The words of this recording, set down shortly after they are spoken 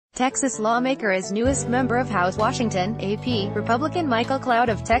Texas lawmaker as newest member of House. Washington, AP, Republican Michael Cloud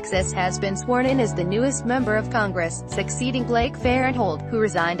of Texas has been sworn in as the newest member of Congress, succeeding Blake Farenthold, who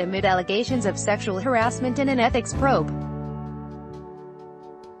resigned amid allegations of sexual harassment in an ethics probe.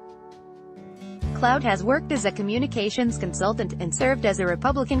 Cloud has worked as a communications consultant, and served as a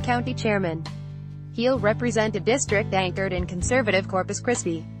Republican county chairman. He'll represent a district anchored in conservative Corpus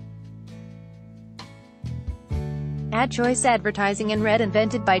Christi. Ad choice advertising and red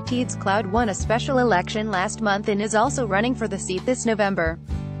invented by Teeds. Cloud won a special election last month and is also running for the seat this November.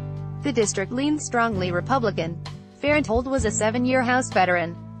 The district leans strongly Republican. Farenthold was a 7-year House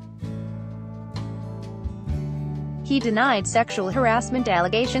veteran. He denied sexual harassment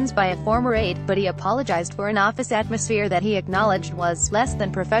allegations by a former aide, but he apologized for an office atmosphere that he acknowledged was less than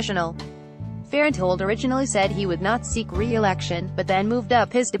professional. Farenthold originally said he would not seek re-election, but then moved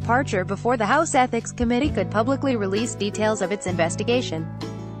up his departure before the House Ethics Committee could publicly release details of its investigation.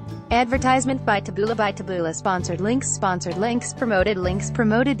 Advertisement by Taboola. Sponsored links.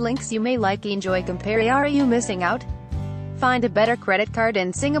 Promoted links. You may like, enjoy, compare. Are you missing out? Find a better credit card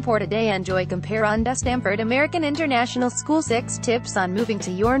in Singapore today. Enjoy, compare. Anda Stanford American International School. 6 tips on moving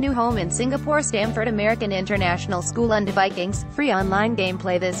to your new home in Singapore. Stanford American International School. Anda Vikings, free online game.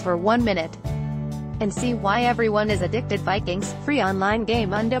 Play this for 1 minute and see why everyone is addicted. Vikings, free online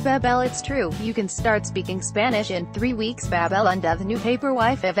game. Anda Babel. It's true, you can start speaking Spanish in 3 weeks. Babel. Anda, the new paper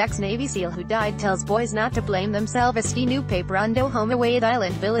wife of ex-Navy SEAL who died, tells boys not to blame themselves. The new paper. Undo home away at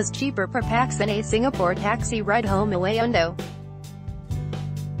Island Villas cheaper per pax than a Singapore taxi ride. Home away. Undo.